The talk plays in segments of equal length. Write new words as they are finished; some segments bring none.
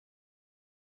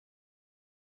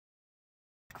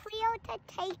to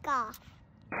take off.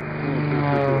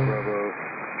 Bravo,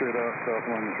 straight out south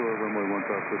along the shore, runway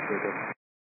 15 take off.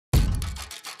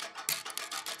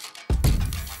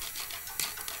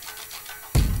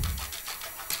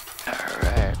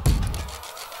 Alright.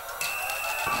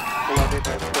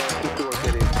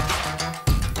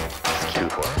 It's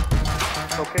Q4.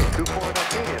 Okay, 2-4 in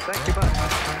Arcadia, thank you much.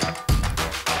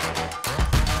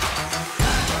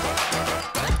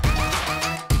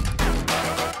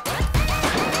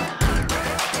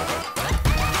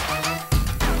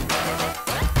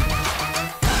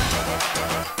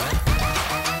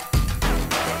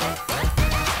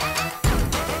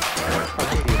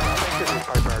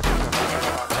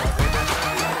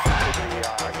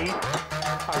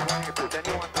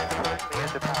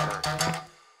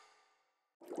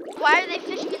 Why are they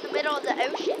fishing in the middle of the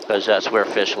ocean? Because that's where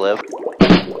fish live.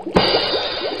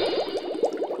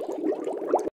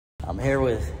 I'm here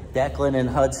with Declan and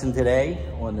Hudson today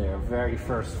on their very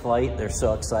first flight. They're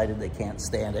so excited they can't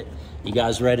stand it. You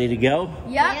guys ready to go?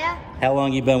 Yeah. How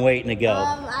long you been waiting to go?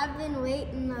 I've been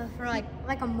waiting for like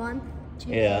a month,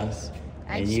 2 Yeah. days.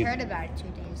 I just heard about it 2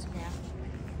 days ago.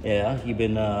 Yeah, you've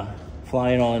been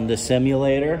flying on the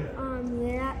simulator,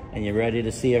 Yeah. and you're ready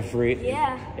to see if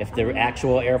the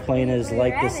actual airplane is we're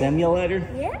like the ready. simulator?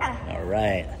 Yeah. All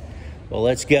right. Well,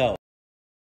 let's go.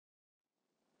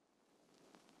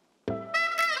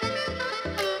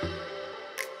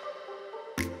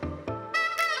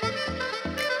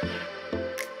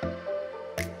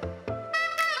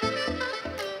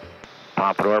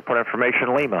 Pompadour Airport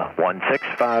information, Lima,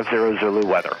 1650 Zulu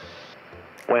weather.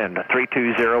 Wind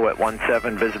 320 at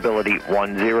 17, visibility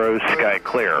 10, sky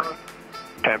clear.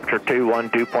 Temperature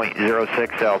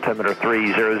 212.06, altimeter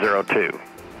 3002.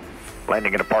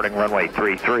 Landing and departing runway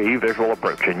 33, visual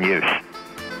approach in use.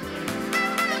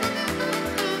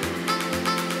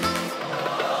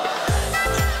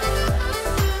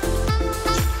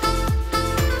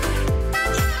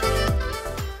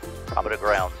 Pompadour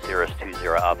ground, Cirrus 20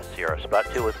 Alpha Sierra. Spot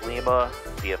 2 with Lima,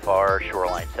 VFR,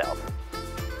 shoreline south.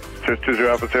 Cirrus 20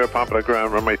 Alpha Sierra, Pompadour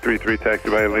ground, runway 33, taxi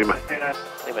by Lima.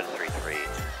 Lima 33,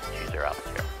 20 Alpha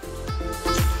Sierra.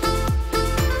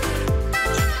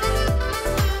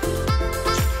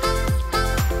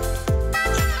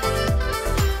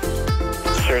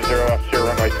 Cirrus 0 Alpha Sierra,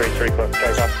 runway 33, close to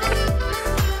takeoff.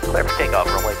 Clear for takeoff,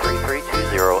 runway 33,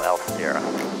 20 Alpha Sierra.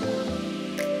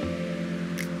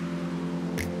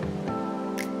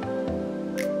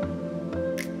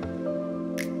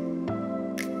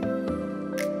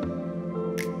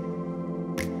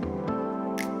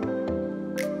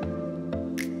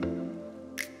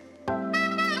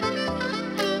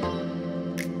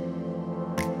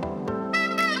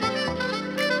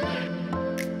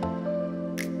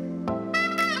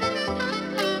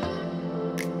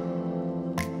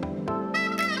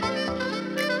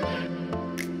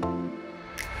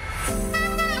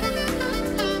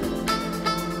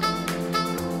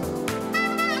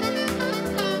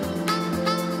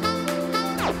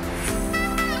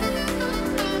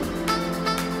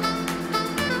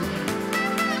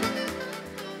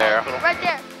 Right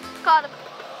there. Caught him.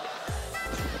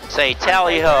 Say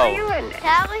tally ho.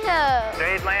 Tally ho.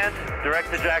 Jade land,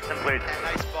 direct to Jackson, please.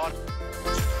 Nice spot.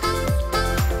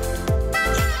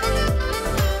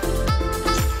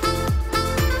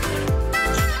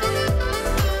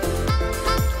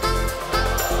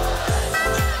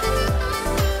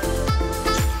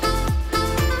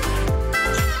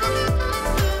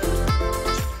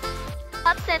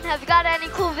 Hudson, have you got any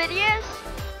cool videos?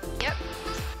 Yep.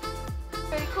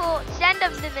 Pretty cool. Send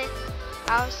them to me.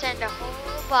 I'll send a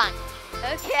whole bunch.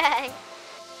 Okay.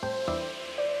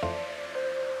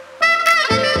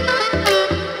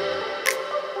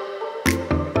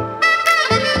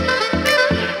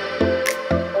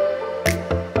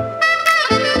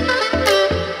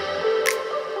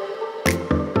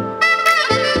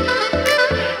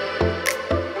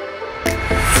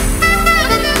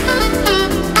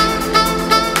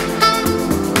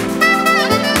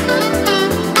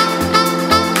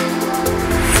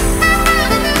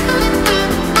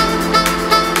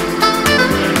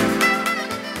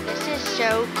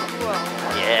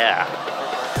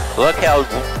 Look how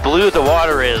blue the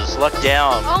water is. Look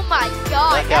down. Oh my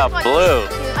god. Look how blue.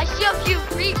 I see a few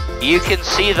reefs. You can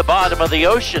see the bottom of the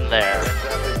ocean there.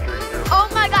 Oh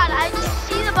my god, I just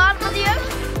see the bottom of the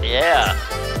ocean. Yeah.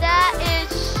 That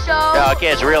is so Oh, it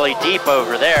gets really deep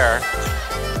over there.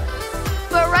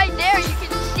 But right there you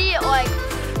can see it like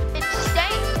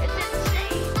insane. It's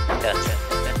insane.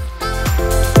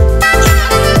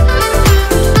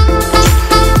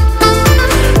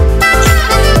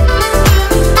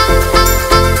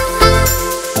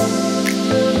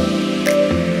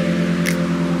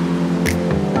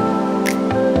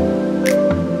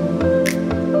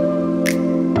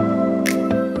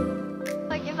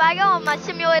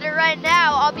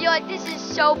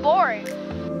 roaring.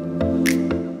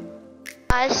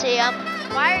 I see.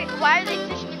 Why are they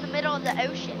fishing in the middle of the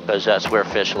ocean? Because that's where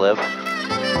fish live.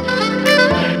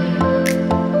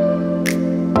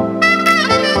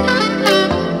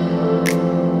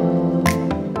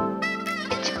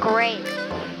 It's great.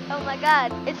 Oh my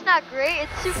God, it's not great,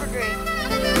 it's super great.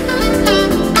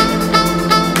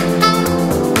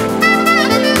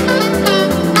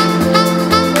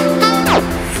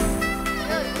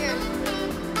 Really weird.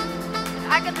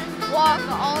 I could just walk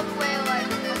all the way like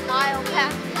a mile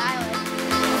past the island.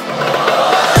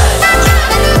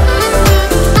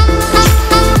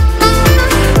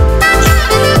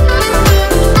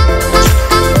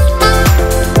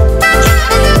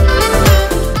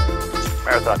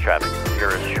 Marathon traffic,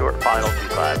 here is short final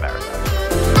 25 marathon.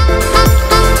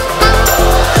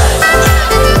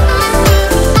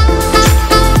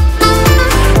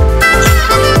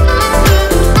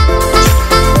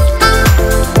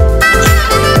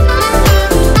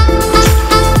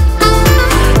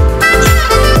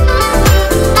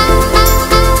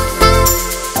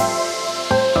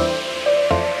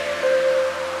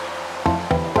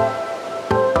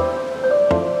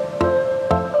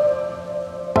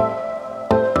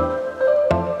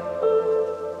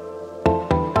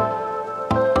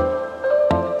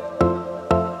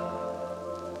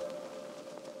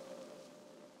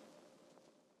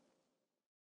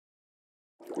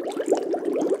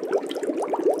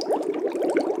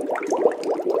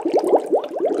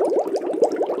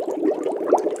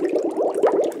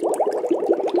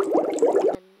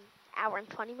 Hour and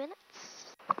 20 minutes?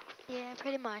 Yeah,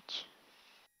 pretty much.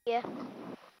 Yeah.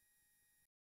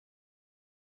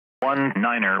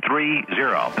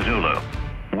 1930 Zulu.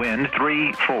 Wind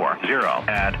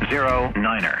 340 at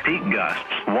 09er. Peak gusts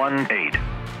 18.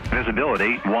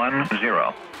 Visibility 10.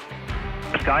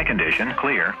 Sky condition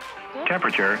clear.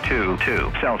 Temperature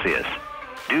 22 Celsius.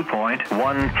 Dew point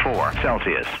 14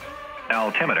 Celsius.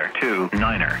 Altimeter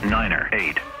 29er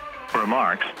 8.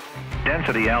 Remarks.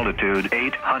 Density altitude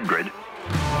 800.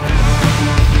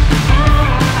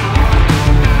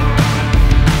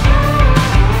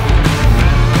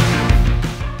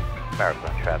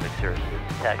 Marathon traffic seriously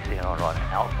taxiing on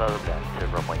Alpha then to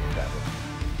runway 7.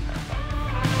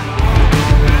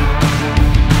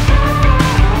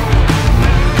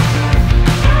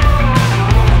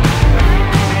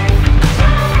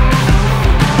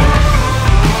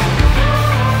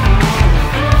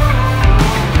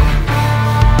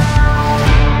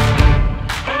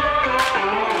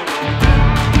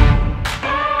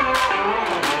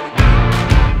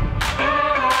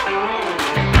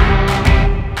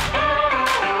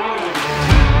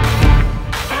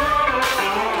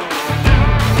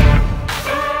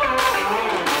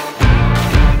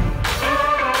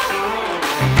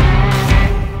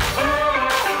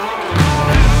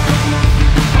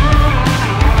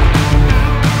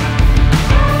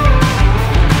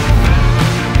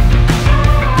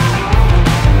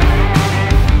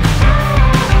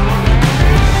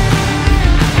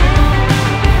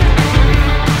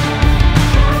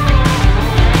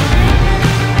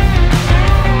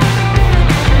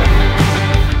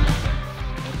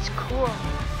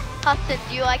 Hudson,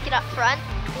 do you like it up front?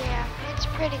 Yeah, it's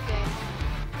pretty good.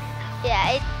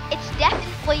 Yeah, it's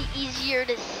definitely easier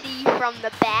to see from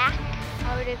the back.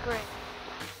 I would agree.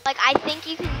 Like, I think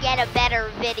you can get a better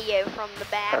video from the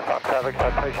back. Marathon traffic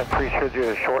citation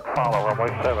pre-scheduled short follow runway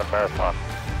 7 Marathon.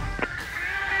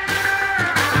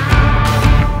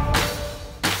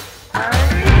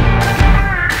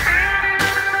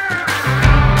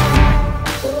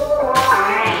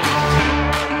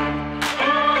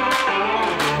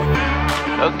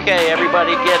 Okay,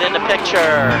 everybody get in the picture.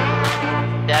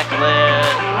 Declan,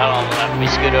 let me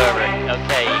scoot over.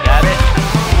 Okay, you got it?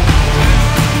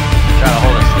 Try to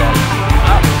hold it steady.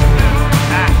 Up.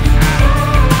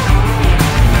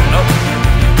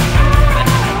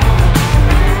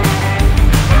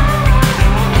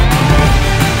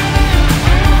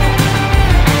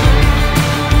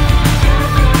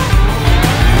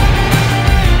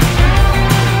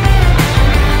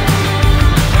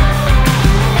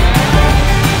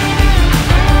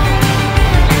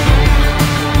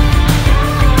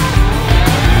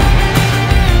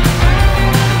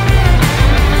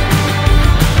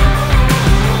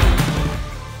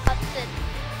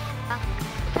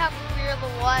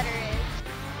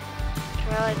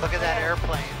 Look at that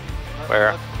airplane.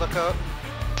 Where? Look up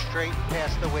straight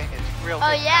past the wing. It's real.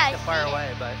 Oh yeah, I far see away,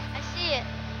 it. but I see it.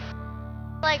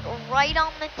 Like right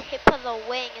on the tip of the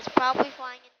wing. It's probably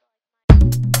flying in.